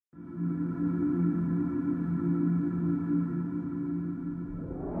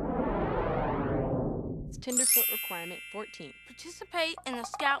Tenderfoot Requirement 14. Participate in the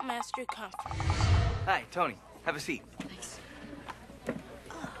Scoutmaster conference. Hi, Tony. Have a seat. Thanks.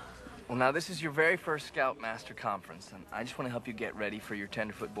 Well, now, this is your very first Scoutmaster conference, and I just want to help you get ready for your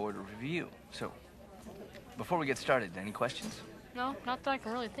Tenderfoot board review. So, before we get started, any questions? No, not that I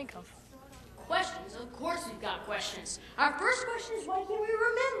can really think of. Questions? Of course we've got questions. Our first question is, why can't we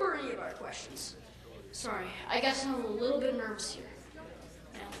remember any of our questions? Sorry, I guess I'm a little bit nervous here.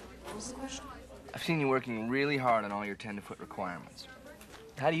 Now, what was the question? I've seen you working really hard on all your Tenderfoot requirements.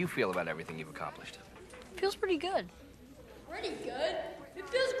 How do you feel about everything you've accomplished? Feels pretty good. Pretty good? It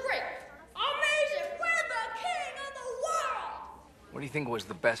feels great. Amazing! We're the king of the world! What do you think was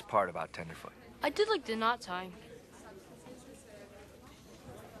the best part about Tenderfoot? I did like the knot tying.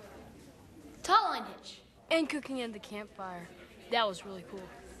 Taut line hitch. And cooking in the campfire. That was really cool.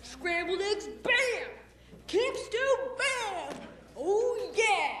 Scrambled eggs, bam! Camp stew, bam! Oh,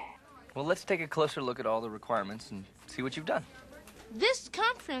 yeah! Well, let's take a closer look at all the requirements and see what you've done. This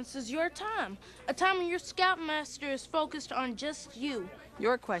conference is your time. A time when your Scoutmaster is focused on just you.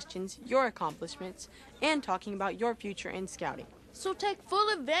 Your questions, your accomplishments, and talking about your future in scouting. So take full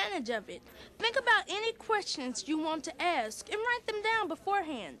advantage of it. Think about any questions you want to ask and write them down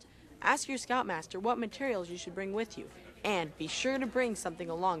beforehand. Ask your Scoutmaster what materials you should bring with you, and be sure to bring something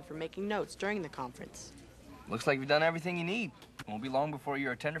along for making notes during the conference. Looks like you've done everything you need. Won't be long before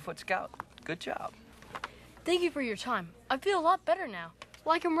you're a Tenderfoot Scout. Good job. Thank you for your time. I feel a lot better now.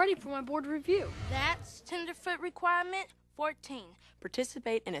 Like I'm ready for my board review. That's Tenderfoot Requirement 14.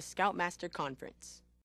 Participate in a Scoutmaster conference.